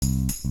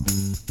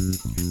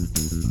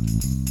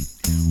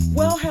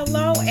Well,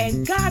 hello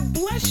and God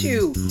bless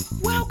you.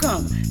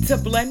 Welcome to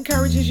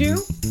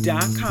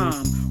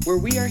BlenencouragesYou.com, where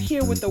we are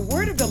here with the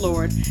word of the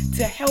Lord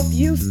to help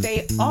you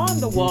stay on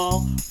the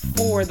wall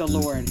for the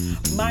Lord.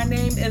 My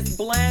name is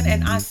Blen,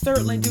 and I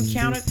certainly do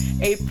count it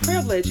a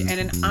privilege and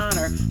an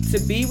honor to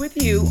be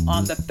with you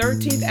on the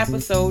 13th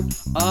episode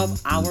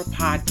of our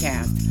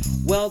podcast.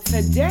 Well,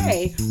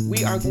 today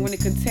we are going to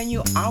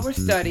continue our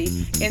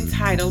study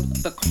entitled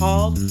The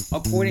Called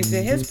According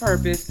to His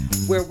Purpose,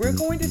 where we're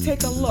going to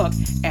take a look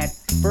at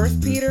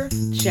 1 Peter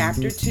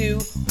chapter 2,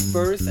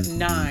 verse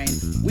 9.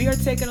 We are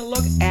taking a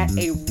look at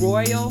a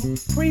royal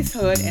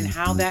priesthood and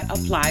how that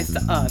applies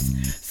to us.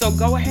 So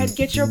go ahead,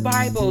 get your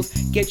Bibles,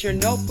 get your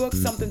notebook,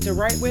 something to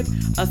write with,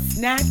 a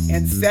snack,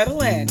 and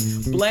settle in.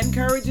 Blen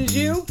Encourages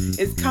You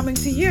is coming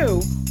to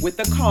you with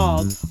the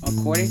call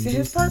according to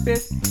his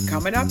purpose,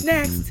 coming up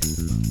next.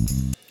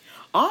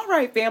 All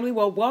right, family.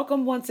 Well,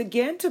 welcome once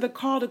again to the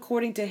Called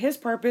According to His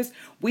Purpose.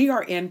 We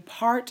are in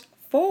part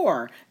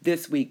 4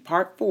 this week,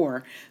 part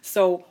 4.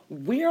 So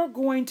we are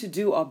going to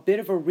do a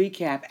bit of a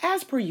recap,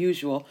 as per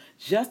usual,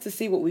 just to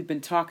see what we've been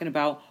talking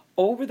about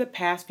over the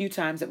past few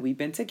times that we've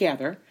been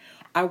together.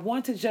 I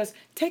want to just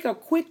take a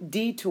quick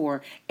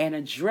detour and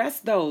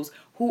address those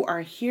who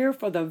are here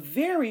for the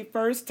very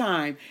first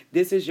time.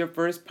 This is your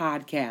first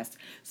podcast.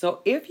 So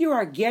if you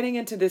are getting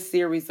into this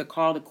series, The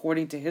Called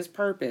According to His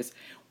Purpose,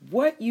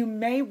 what you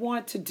may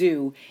want to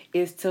do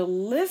is to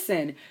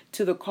listen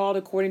to The Called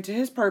According to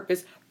His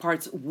Purpose,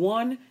 parts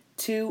 1,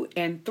 2,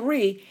 and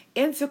 3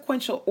 in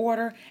sequential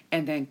order,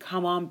 and then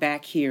come on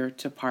back here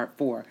to part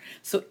 4.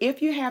 So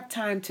if you have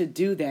time to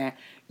do that,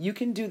 you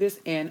can do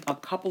this in a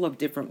couple of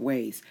different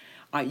ways.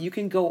 You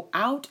can go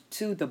out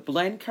to the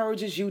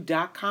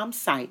BlenencouragesYou.com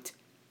site,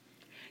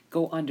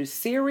 go under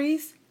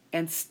Series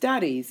and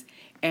Studies,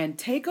 and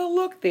take a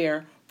look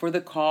there for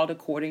the Called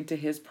According to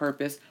His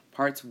Purpose,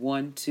 parts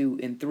 1, 2,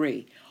 and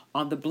 3.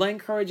 On the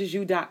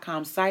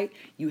BlenencouragesYou.com site,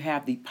 you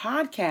have the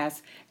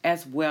podcast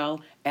as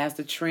well as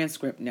the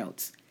transcript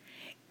notes.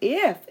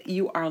 If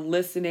you are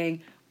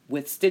listening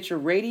with Stitcher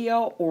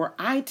Radio or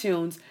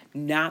iTunes,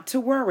 not to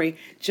worry,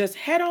 just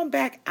head on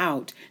back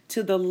out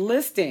to the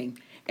listing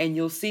and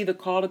you'll see the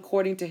Called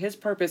According to His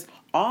Purpose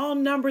all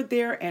numbered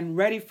there and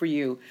ready for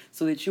you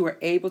so that you are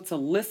able to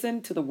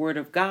listen to the Word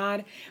of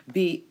God,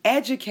 be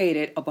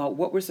educated about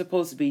what we're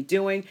supposed to be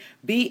doing,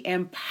 be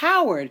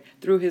empowered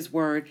through His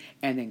Word,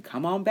 and then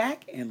come on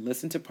back and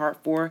listen to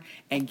part 4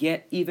 and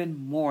get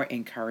even more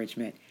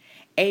encouragement.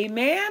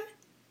 Amen?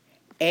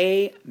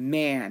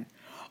 Amen.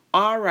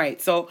 All right,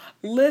 so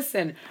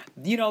listen,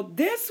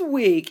 this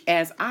week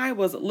as I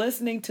was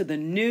listening to the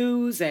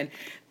news and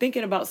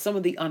thinking about some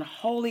of the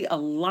unholy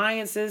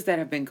alliances that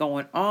have been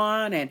going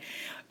on and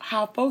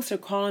how folks are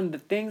calling the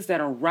things that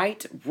are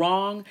right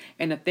wrong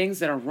and the things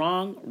that are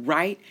wrong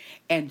right,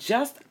 and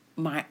just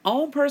my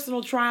own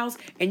personal trials,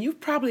 and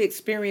you've probably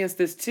experienced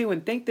this too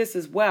and think this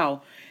as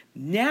well.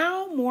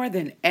 Now more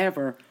than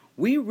ever,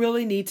 we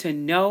really need to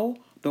know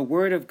the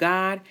Word of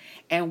God,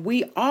 and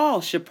we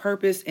all should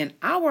purpose in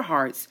our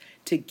hearts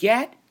to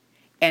get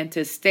and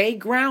to stay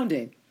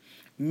grounded,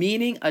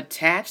 meaning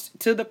attached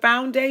to the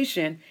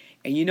foundation.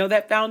 And you know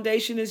that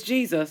foundation is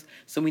Jesus,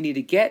 so we need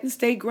to get and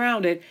stay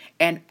grounded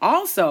and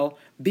also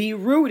be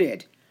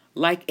rooted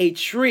like a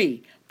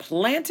tree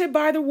planted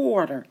by the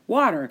water,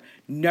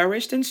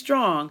 nourished and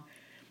strong.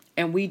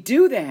 And we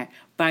do that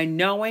by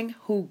knowing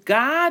who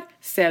God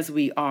says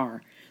we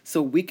are,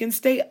 so we can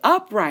stay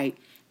upright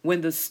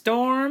when the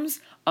storms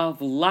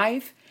of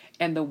life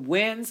and the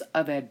winds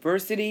of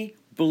adversity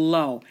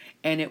blow.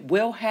 And it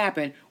will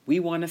happen. We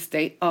want to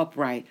stay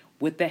upright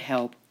with the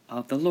help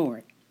of the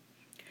Lord.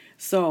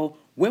 So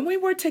when we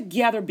were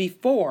together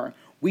before,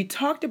 we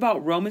talked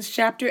about Romans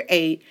chapter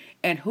 8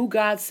 and who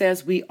God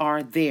says we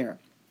are there.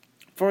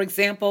 For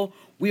example,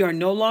 we are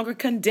no longer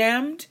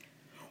condemned.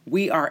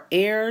 We are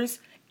heirs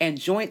and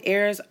joint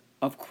heirs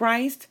of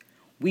Christ.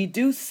 We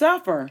do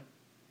suffer,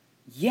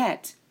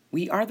 yet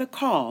we are the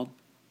called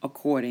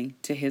according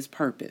to His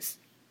purpose.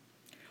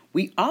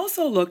 We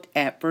also looked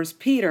at 1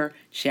 Peter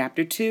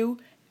chapter 2,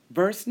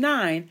 verse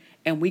 9,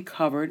 and we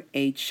covered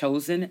a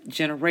chosen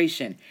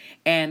generation.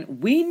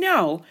 And we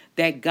know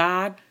that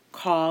God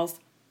calls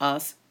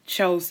us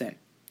chosen.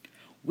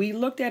 We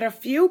looked at a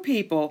few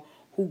people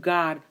who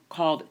God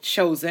called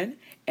chosen,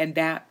 and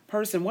that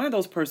person, one of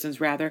those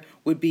persons rather,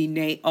 would be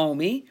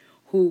Naomi,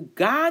 who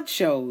God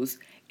chose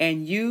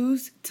and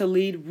used to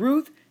lead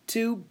Ruth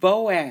to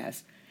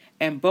Boaz.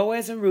 And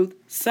Boaz and Ruth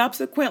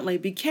subsequently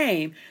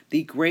became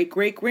the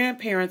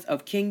great-great-grandparents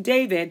of King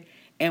David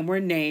and were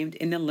named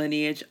in the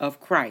lineage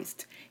of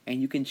Christ.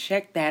 And you can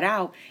check that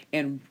out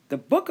in the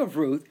book of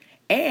Ruth,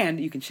 and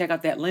you can check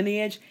out that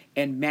lineage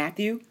in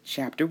Matthew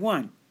chapter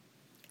 1.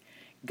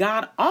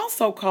 God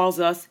also calls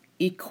us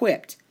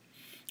equipped.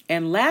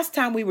 And last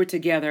time we were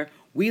together,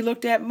 we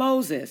looked at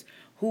Moses,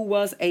 who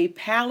was a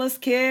palace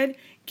kid,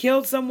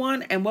 killed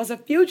someone, and was a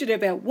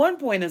fugitive at one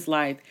point in his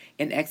life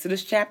in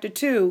Exodus chapter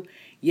 2.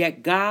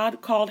 Yet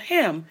God called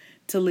him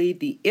to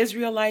lead the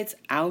Israelites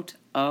out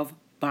of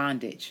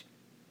bondage.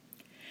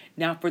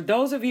 Now, for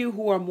those of you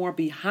who are more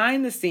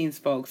behind the scenes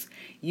folks,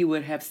 you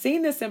would have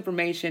seen this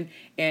information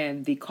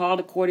in the Called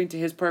According to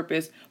His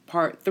Purpose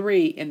Part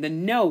 3 in the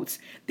notes.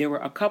 There were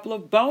a couple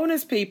of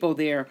bonus people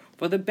there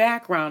for the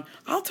background.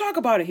 I'll talk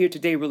about it here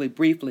today really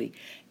briefly.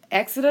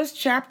 Exodus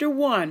chapter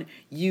 1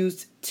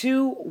 used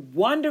two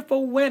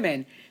wonderful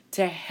women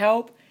to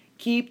help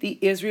keep the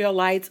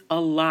Israelites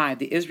alive,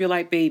 the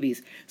Israelite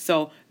babies.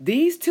 So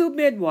these two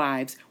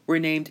midwives were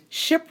named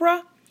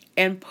Shiphrah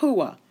and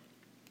Puah.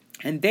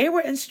 And they were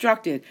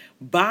instructed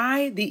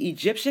by the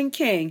Egyptian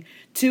king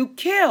to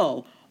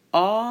kill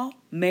all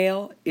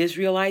male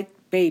Israelite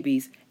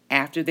babies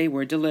after they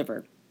were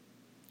delivered.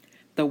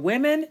 The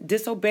women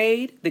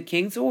disobeyed the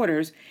king's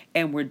orders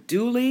and were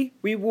duly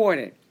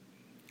rewarded.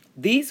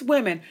 These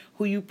women,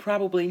 who you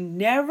probably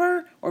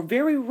never or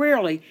very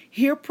rarely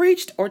hear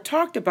preached or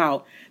talked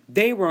about,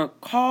 they were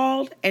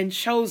called and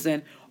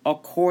chosen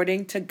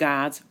according to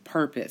God's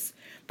purpose.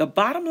 The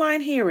bottom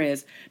line here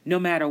is, no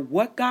matter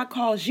what God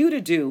calls you to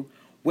do,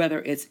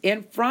 whether it's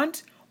in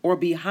front or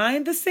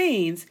behind the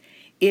scenes,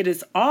 it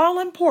is all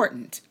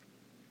important.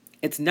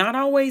 It's not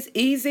always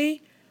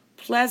easy,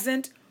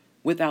 pleasant,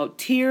 without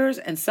tears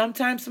and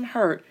sometimes some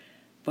hurt,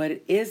 but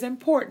it is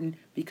important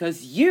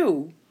because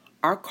you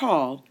are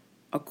called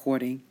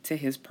according to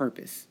His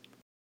purpose.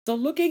 So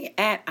looking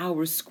at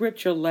our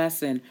scripture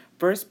lesson,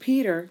 1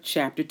 Peter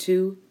chapter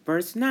 2,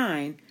 verse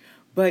 9,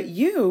 but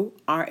you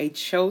are a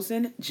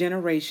chosen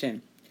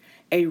generation,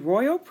 a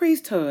royal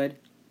priesthood,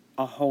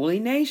 a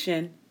holy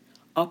nation,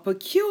 a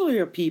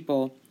peculiar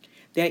people,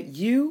 that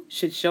you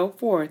should show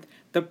forth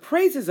the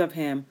praises of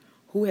Him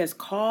who has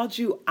called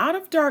you out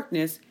of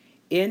darkness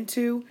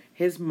into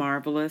His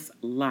marvelous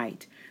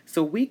light.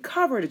 So we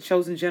covered a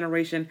chosen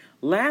generation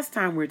last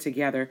time we were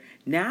together.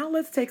 Now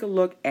let's take a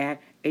look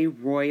at a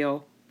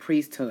royal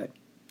priesthood.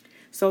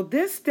 So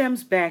this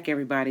stems back,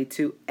 everybody,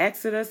 to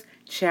Exodus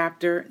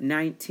chapter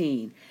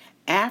 19,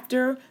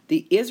 after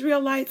the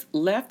Israelites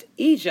left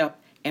Egypt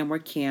and were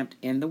camped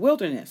in the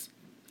wilderness.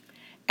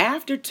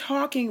 After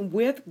talking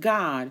with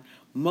God,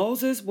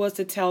 Moses was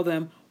to tell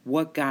them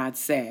what God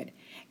said.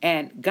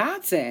 And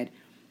God said,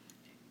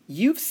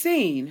 "You've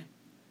seen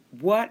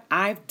what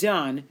I've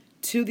done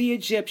to the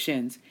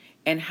Egyptians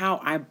and how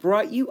I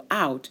brought you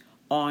out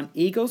on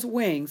eagle's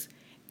wings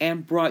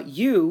and brought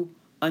you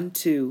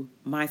unto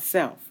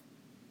myself.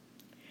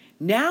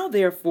 Now,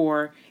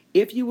 therefore,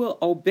 if you will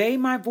obey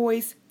my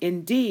voice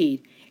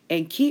indeed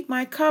and keep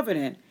my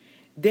covenant,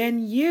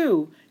 then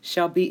you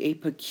shall be a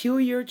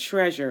peculiar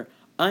treasure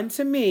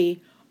unto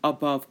me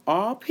above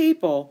all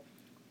people,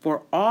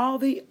 for all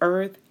the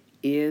earth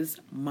is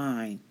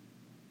mine.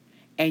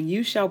 And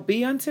you shall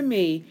be unto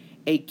me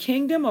a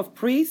kingdom of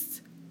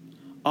priests,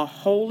 a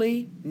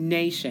holy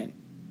nation.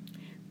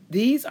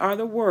 These are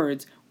the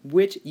words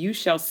which you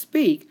shall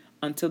speak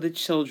unto the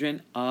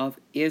children of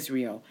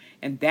Israel."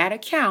 And that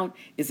account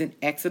is in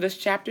Exodus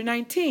chapter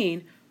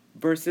 19,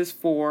 verses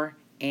 4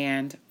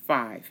 and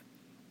 5.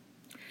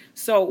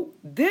 So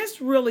this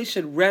really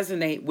should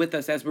resonate with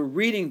us as we're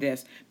reading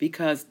this,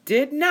 because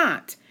did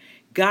not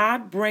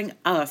God bring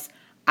us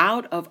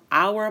out of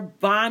our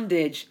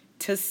bondage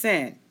to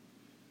sin?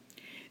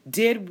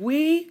 Did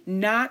we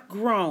not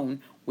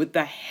groan with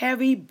the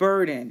heavy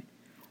burden,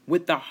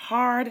 with the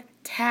hard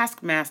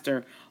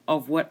taskmaster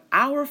of what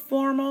our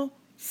former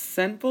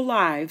sinful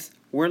lives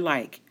were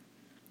like?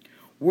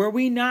 Were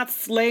we not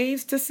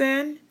slaves to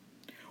sin?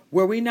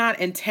 Were we not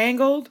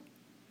entangled?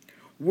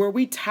 Were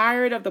we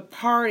tired of the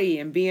party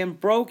and being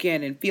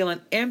broken and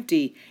feeling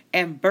empty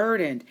and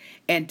burdened?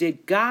 And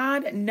did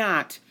God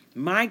not,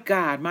 my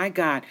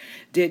God,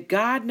 did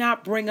God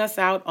not bring us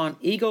out on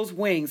eagle's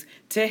wings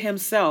to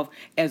Himself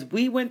as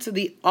we went to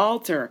the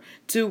altar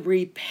to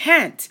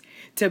repent,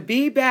 to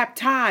be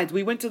baptized?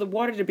 We went to the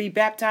water to be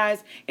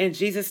baptized in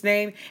Jesus'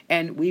 name,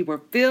 and we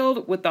were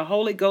filled with the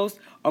Holy Ghost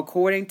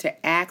according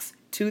to Acts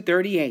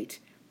 2:38.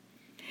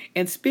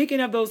 And speaking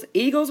of those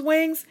eagle's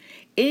wings,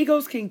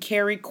 eagles can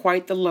carry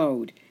quite the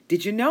load.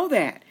 Did you know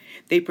that?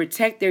 They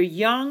protect their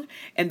young,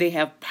 and they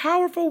have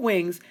powerful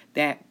wings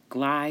that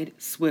glide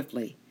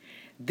swiftly.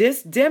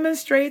 This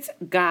demonstrates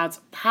God's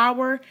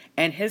power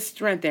and His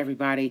strength,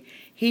 everybody.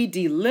 He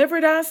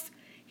delivered us.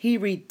 He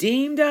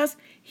redeemed us.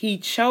 He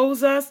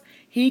chose us.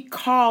 He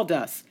called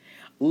us.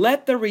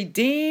 Let the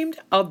redeemed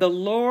of the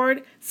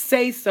Lord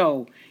say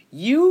so.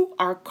 You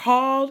are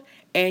called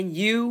and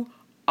you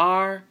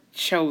are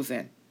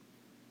chosen.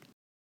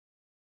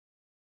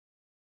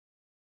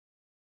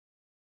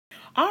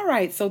 All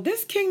right, so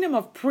this kingdom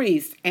of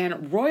priests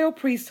and royal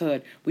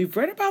priesthood, we've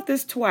read about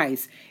this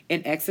twice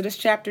in Exodus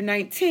chapter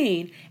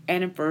 19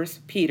 and in 1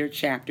 Peter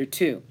chapter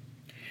 2.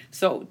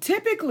 So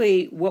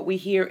typically what we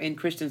hear in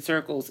Christian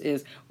circles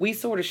is we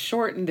sort of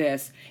shorten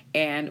this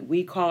and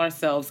we call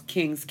ourselves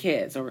king's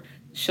kids or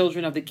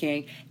children of the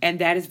king, and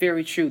that is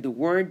very true. The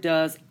word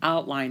does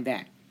outline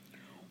that.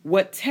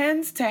 What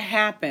tends to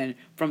happen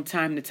from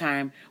time to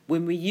time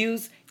when we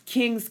use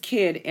king's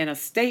kid in a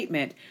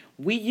statement,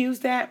 we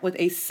use that with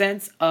a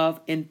sense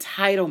of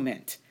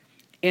entitlement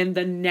in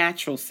the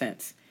natural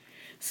sense.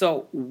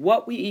 So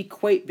what we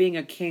equate being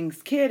a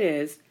king's kid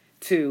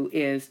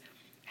is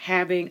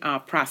having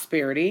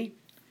prosperity,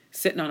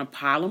 sitting on a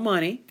pile of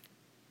money,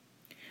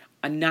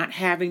 not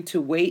having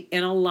to wait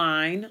in a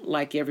line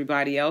like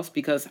everybody else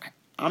because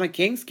I'm a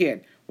king's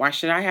kid. Why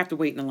should I have to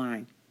wait in a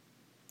line?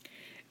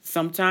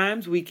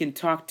 Sometimes we can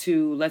talk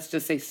to, let's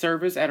just say,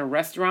 servers at a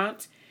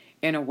restaurant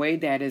in a way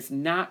that is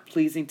not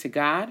pleasing to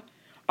God.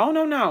 Oh,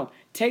 no,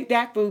 take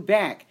that food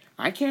back.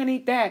 I can't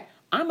eat that.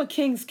 I'm a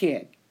king's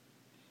kid.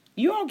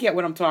 You all get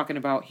what I'm talking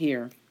about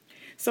here.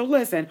 So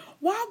listen,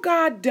 while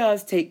God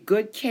does take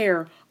good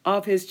care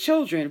of his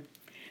children,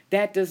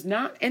 that does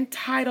not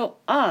entitle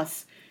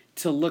us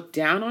to look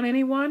down on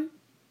anyone,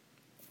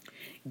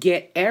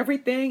 get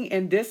everything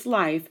in this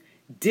life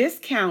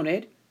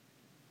discounted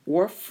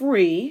or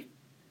free.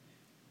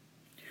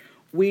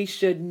 We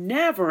should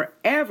never,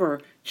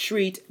 ever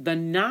treat the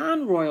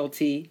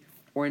non-royalty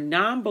or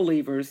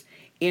non-believers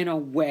in a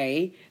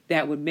way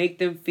that would make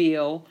them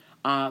feel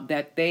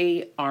that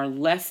they are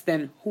less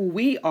than who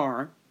we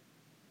are.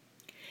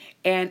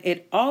 And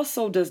it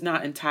also does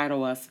not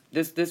entitle us,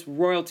 this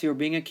royalty or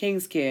being a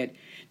king's kid,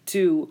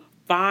 to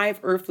 5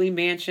 earthly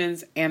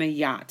mansions and a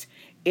yacht.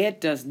 It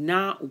does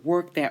not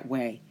work that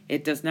way.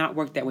 It does not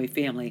work that way,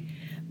 family.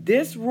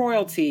 This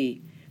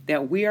royalty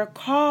that we are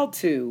called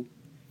to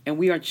and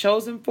we are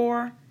chosen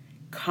for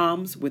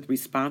comes with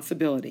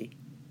responsibility.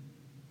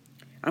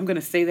 I'm going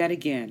to say that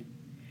again.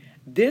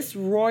 This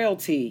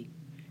royalty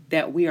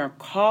that we are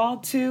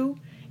called to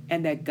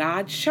and that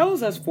God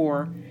chose us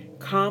for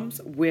comes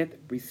with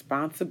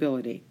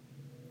responsibility.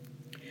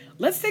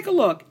 Let's take a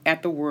look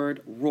at the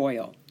word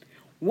royal.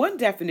 One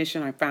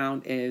definition I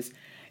found is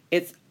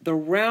it's the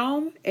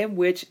realm in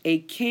which a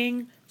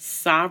king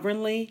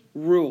sovereignly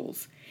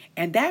rules.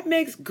 And that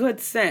makes good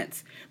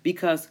sense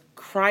because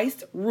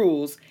Christ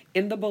rules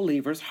in the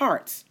believers'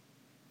 hearts.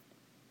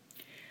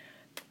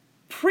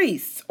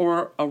 Priests,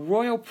 or a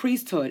royal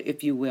priesthood,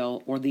 if you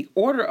will, or the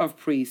order of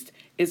priests,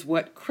 is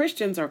what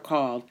Christians are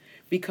called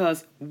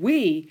because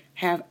we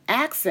have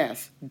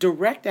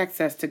direct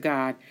access to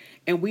God,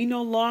 and we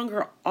no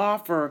longer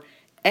offer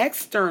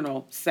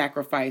external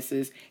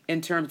sacrifices in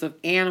terms of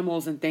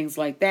animals and things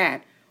like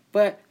that,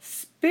 but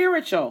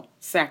spiritual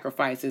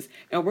sacrifices.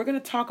 And we're going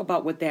to talk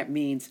about what that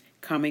means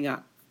coming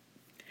up.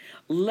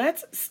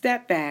 Let's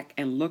step back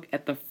and look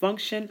at the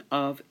function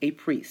of a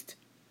priest.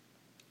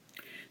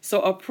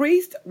 So a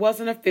priest was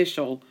an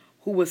official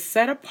who was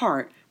set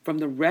apart from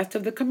the rest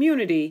of the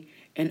community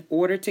in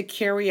order to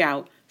carry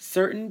out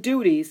certain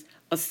duties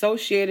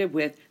associated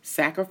with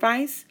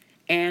sacrifice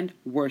and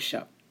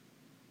worship.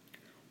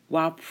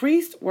 While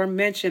priests were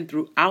mentioned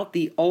throughout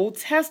the Old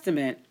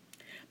Testament,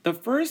 the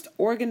first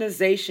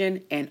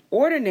organization and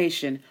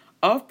ordination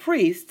of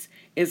priests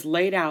is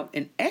laid out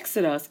in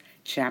Exodus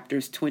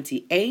chapters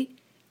 28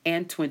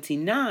 and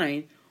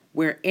 29,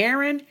 where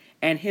Aaron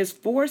and his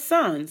 4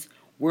 sons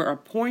were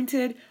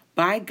appointed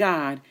by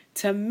God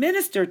to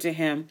minister to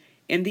him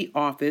in the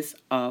office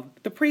of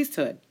the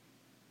priesthood.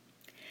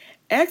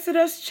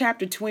 Exodus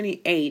chapter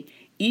 28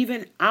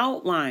 even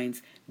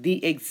outlines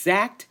the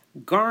exact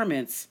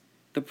garments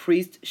the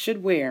priest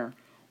should wear,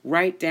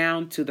 right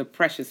down to the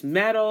precious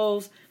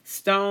metals,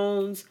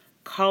 stones,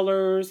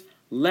 colors,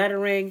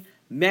 lettering,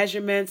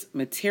 measurements,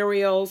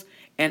 materials,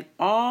 and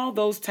all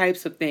those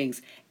types of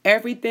things.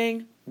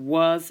 Everything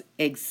was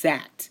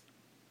exact.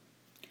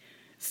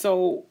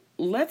 So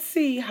let's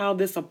see how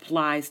this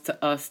applies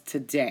to us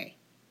today.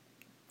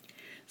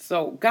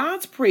 So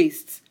God's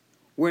priests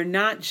were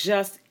not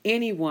just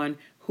anyone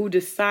who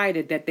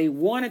decided that they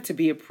wanted to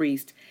be a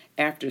priest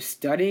after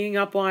studying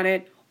up on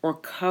it or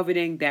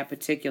coveting that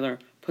particular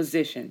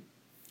position.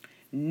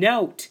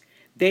 Note,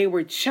 they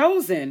were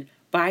chosen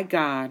by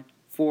God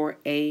for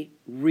a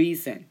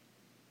reason.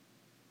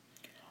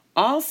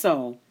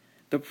 Also,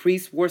 the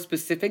priests wore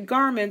specific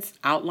garments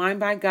outlined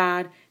by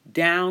God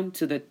down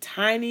to the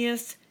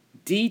tiniest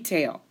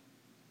detail.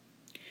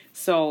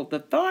 So the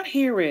thought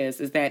here is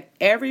that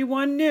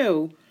everyone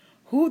knew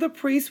who the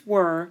priests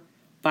were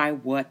by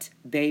what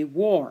they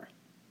wore.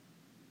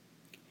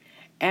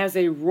 As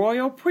a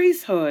royal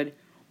priesthood,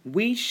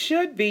 we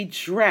should be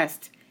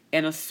dressed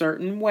in a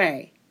certain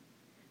way,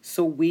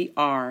 so we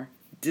are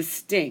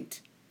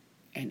distinct,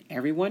 and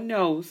everyone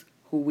knows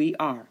who we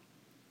are.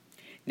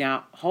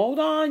 Now, hold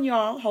on,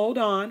 y'all, hold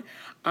on.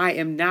 I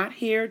am not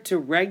here to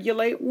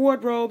regulate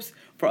wardrobes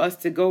for us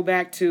to go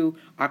back to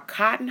our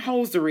cotton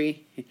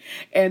hosiery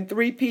and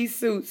 3-piece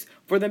suits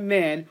for the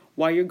men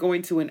while you're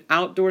going to an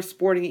outdoor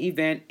sporting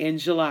event in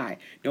July.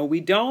 No,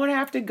 we don't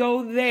have to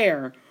go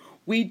there.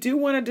 We do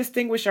want to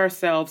distinguish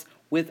ourselves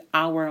with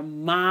our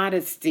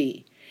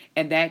modesty,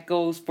 and that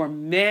goes for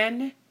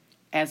men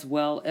as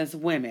well as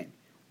women.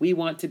 We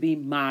want to be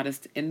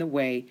modest in the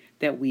way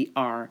that we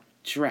are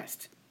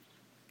dressed.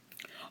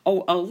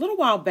 Oh, a little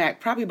while back,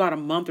 probably about a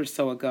month or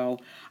so ago,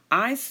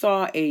 I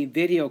saw a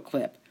video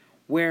clip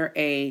where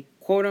a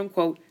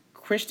quote-unquote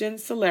Christian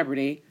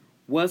celebrity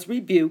was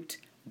rebuked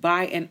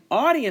by an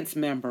audience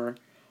member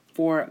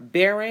for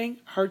bearing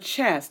her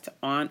chest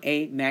on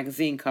a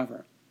magazine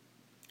cover.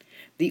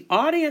 The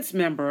audience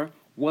member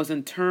was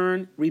in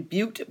turn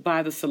rebuked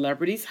by the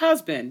celebrity's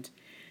husband,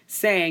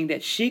 saying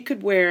that she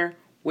could wear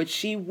what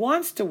she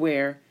wants to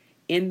wear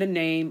in the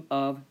name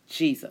of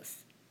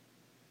Jesus.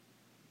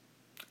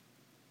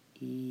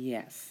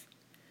 Yes.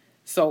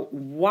 So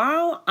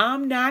while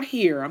I'm not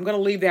here, I'm going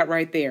to leave that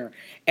right there.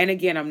 And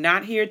again, I'm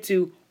not here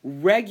to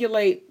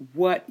regulate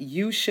what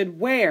you should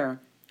wear.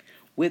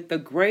 With the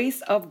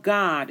grace of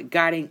God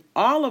guiding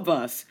all of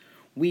us,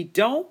 we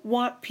don't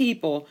want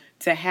people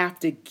to have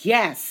to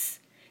guess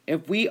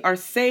if we are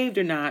saved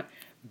or not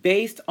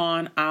based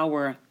on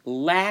our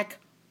lack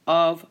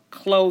of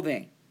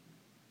clothing.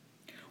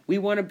 We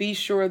want to be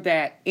sure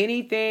that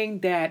anything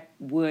that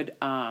would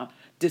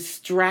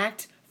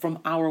distract from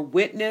our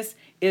witness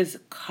is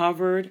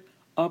covered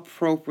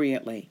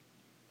appropriately.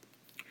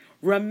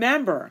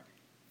 Remember,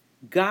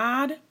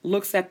 God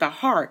looks at the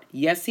heart.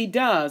 Yes, he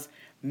does.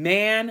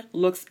 Man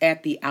looks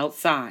at the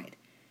outside.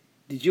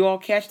 Did you all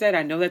catch that?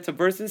 I know that's a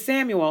verse in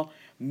Samuel.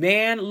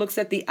 Man looks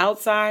at the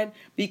outside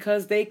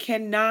because they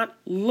cannot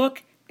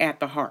look at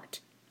the heart.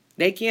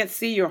 They can't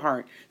see your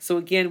heart. So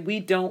again,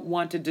 we don't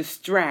want to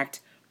distract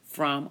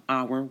from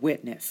our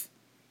witness.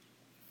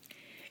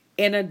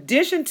 In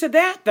addition to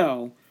that,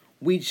 though,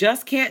 we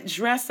just can't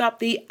dress up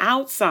the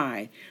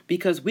outside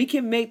because we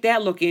can make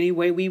that look any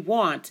way we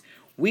want.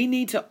 We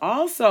need to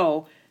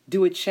also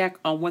do a check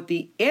on what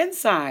the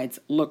insides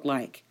look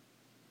like.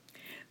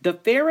 The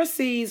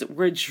Pharisees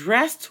were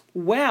dressed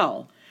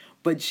well,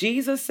 but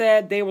Jesus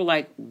said they were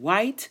like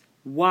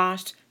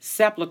whitewashed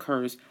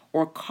sepulchres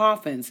or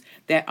coffins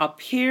that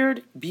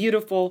appeared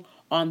beautiful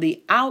on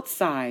the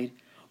outside,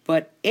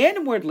 but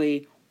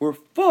inwardly were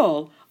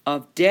full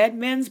of dead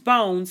men's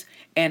bones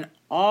and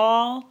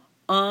all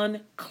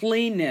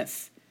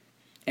uncleanness.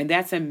 And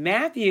that's in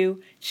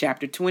Matthew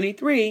chapter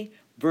 23,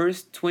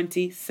 verse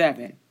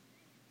 27.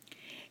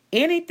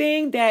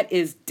 Anything that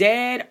is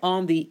dead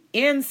on the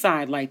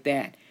inside like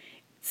that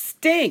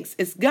stinks.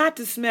 It's got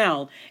to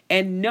smell.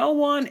 And no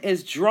one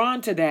is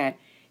drawn to that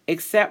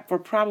except for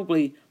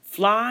probably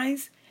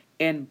flies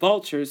and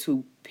vultures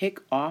who pick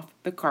off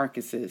the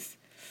carcasses.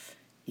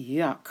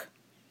 Yuck.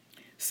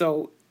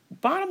 So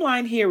bottom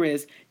line here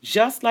is,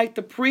 just like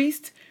the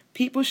priest,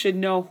 people should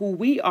know who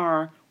we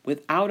are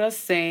without us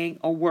saying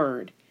a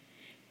word.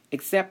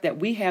 Except that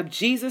we have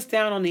Jesus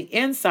down on the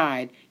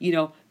inside,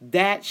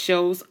 that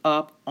shows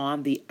up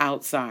on the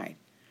outside.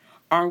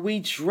 Are we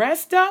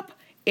dressed up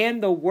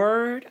in the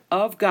Word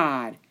of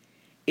God?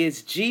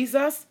 Is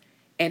Jesus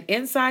an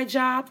inside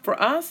job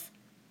for us?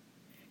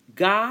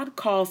 God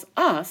calls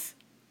us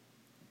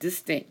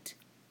distinct.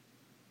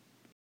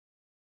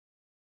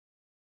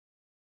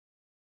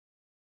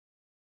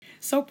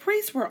 So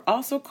priests were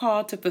also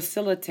called to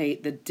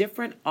facilitate the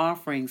different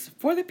offerings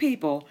for the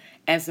people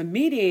as a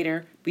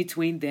mediator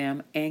between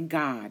them and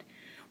God.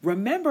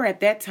 Remember,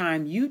 at that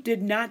time, you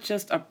did not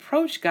just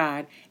approach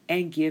God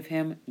and give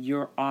him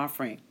your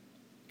offering.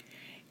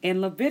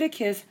 In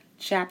Leviticus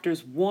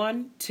chapters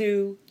 1,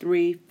 2,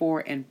 3, 4,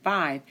 and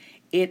 5,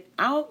 it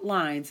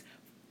outlines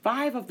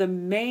 5 of the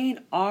main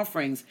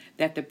offerings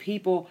that the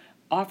people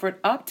offered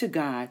up to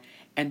God,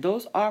 and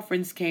those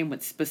offerings came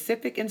with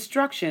specific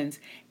instructions,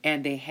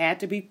 and they had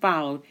to be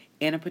followed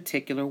in a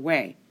particular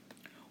way.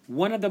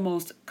 One of the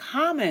most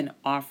common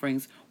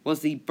offerings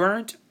was the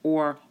burnt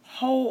or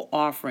whole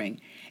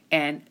offering,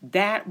 and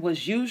that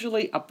was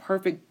usually a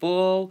perfect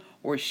bull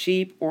or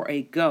sheep or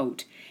a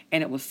goat,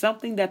 and it was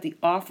something that the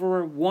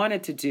offerer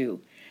wanted to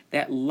do.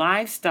 That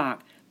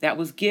livestock that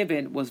was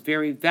given was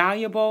very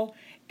valuable,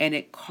 and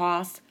it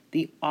cost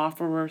the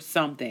offerer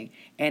something,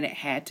 and it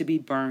had to be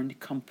burned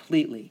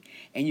completely.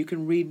 And you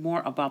can read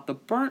more about the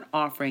burnt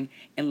offering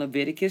in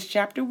Leviticus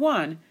chapter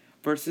 1,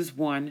 verses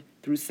 1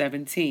 through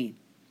 17.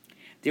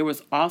 There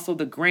was also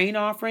the grain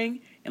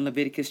offering in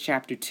Leviticus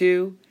chapter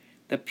 2,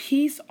 the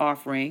peace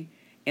offering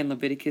in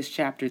Leviticus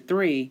chapter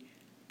 3,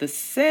 the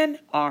sin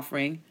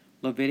offering,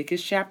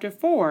 Leviticus chapter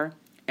 4,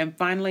 and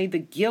finally the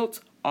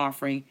guilt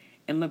offering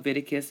in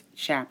Leviticus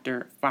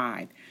chapter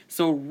 5.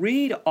 So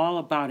read all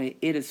about it.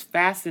 It is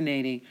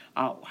fascinating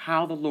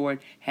how the Lord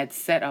had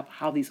set up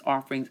how these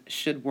offerings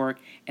should work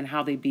and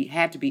how they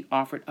had to be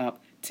offered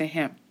up to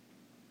him.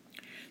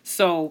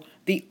 So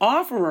the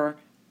offerer,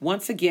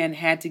 once again,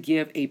 had to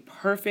give a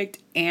perfect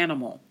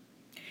animal.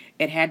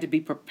 It had to be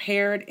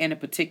prepared in a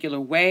particular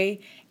way,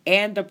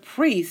 and the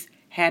priest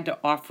had to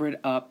offer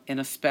it up in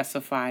a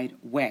specified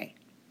way.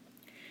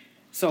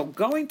 So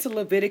going to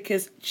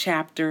Leviticus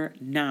chapter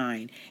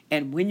 9,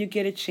 and when you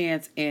get a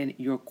chance in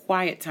your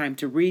quiet time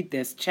to read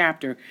this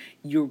chapter,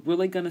 you're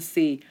really going to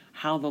see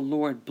how the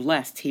Lord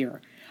blessed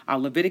here.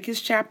 Leviticus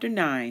chapter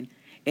 9,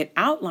 it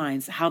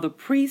outlines how the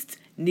priests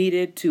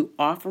needed to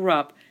offer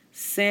up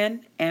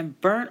sin and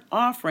burnt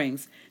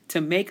offerings to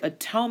make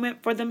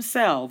atonement for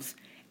themselves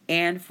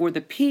and for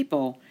the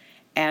people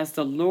as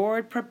the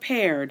Lord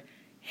prepared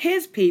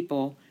his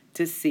people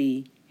to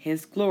see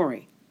his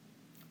glory.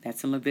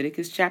 That's in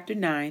Leviticus chapter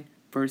 9,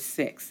 verse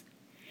 6.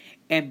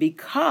 And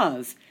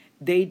because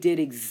they did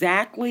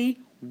exactly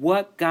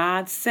what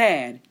God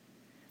said,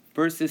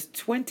 verses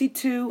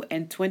 22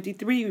 and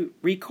 23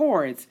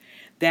 records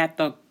that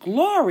the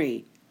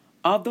glory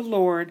of the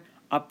Lord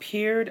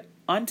appeared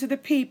unto the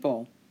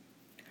people,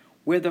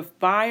 where the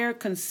fire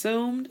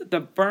consumed the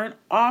burnt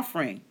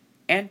offering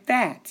and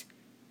fat.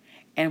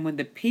 And when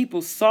the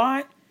people saw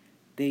it,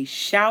 they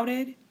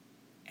shouted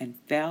and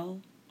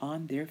fell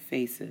on their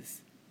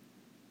faces.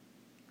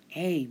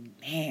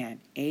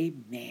 Amen.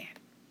 Amen.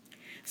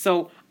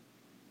 So,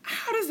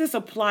 how does this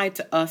apply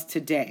to us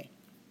today?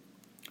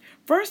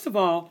 First of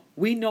all,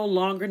 we no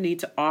longer need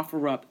to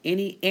offer up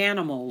any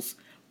animals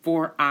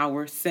for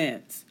our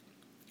sins.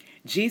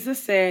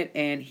 Jesus said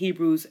in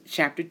Hebrews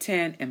chapter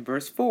 10 and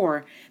verse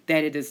 4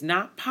 that it is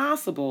not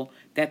possible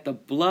that the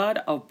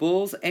blood of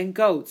bulls and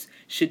goats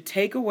should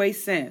take away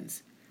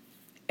sins.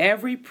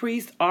 Every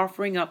priest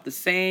offering up the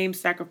same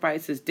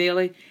sacrifices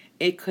daily,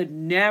 it could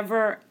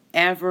never,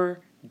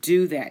 ever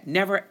do that.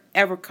 Never,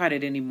 ever cut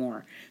it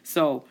anymore.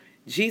 So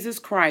Jesus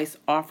Christ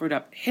offered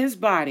up his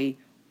body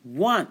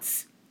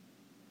once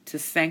to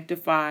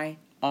sanctify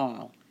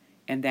all.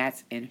 And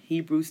that's in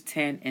Hebrews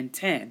 10 and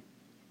 10.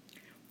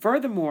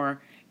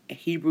 Furthermore,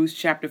 Hebrews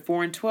chapter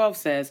 4 and 12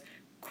 says,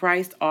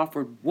 Christ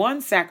offered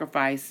one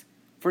sacrifice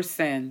for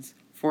sins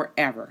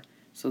forever.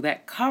 So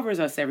that covers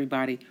us,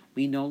 everybody.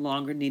 We no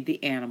longer need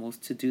the animals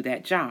to do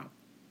that job.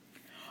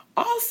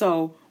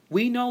 Also,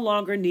 we no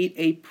longer need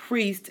a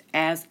priest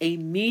as a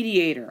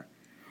mediator.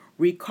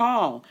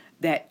 Recall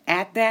that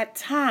at that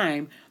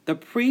time, the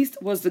priest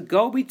was the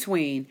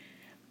go-between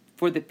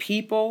for the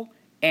people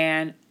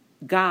and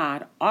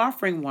God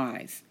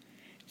offering-wise.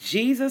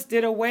 Jesus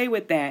did away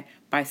with that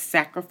by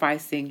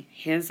sacrificing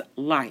his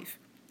life.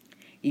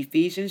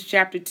 Ephesians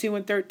chapter 2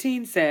 and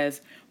 13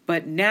 says,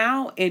 But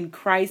now in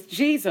Christ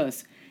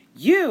Jesus,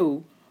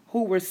 you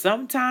who were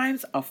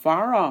sometimes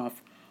afar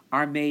off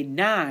are made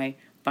nigh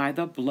by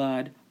the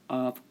blood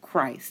of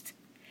Christ.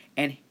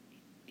 And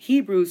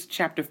Hebrews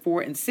chapter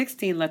 4 and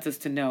 16 lets us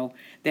to know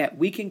that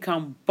we can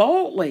come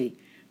boldly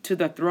to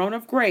the throne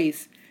of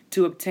grace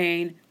to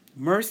obtain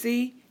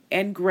mercy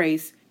and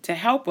grace to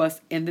help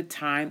us in the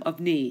time of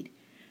need.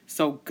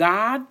 So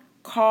God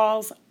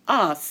calls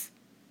us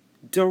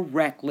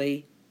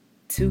directly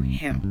to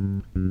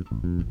him.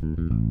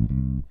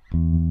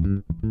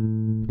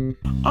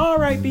 All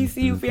right,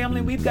 BCU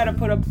family, we've got to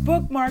put a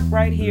bookmark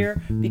right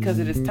here because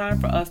it is time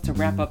for us to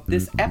wrap up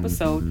this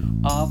episode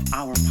of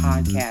our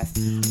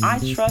podcast. I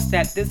trust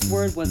that this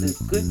word was as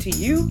good to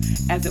you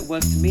as it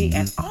was to me,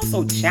 and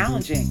also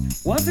challenging,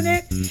 wasn't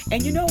it?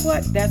 And you know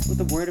what? That's what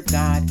the Word of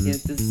God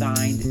is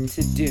designed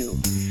to do.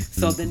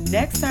 So the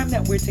next time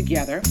that we're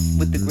together,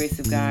 with the grace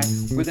of God,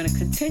 we're going to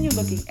continue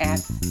looking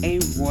at a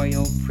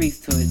royal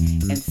priesthood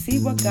and see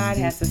what God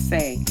has to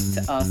say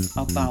to us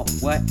about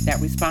what that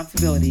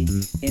responsibility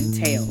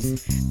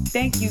entails.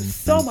 Thank you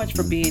so much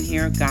for being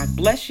here. God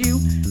bless you.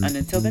 And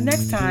until the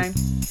next time,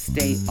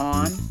 stay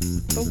on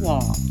the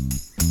wall.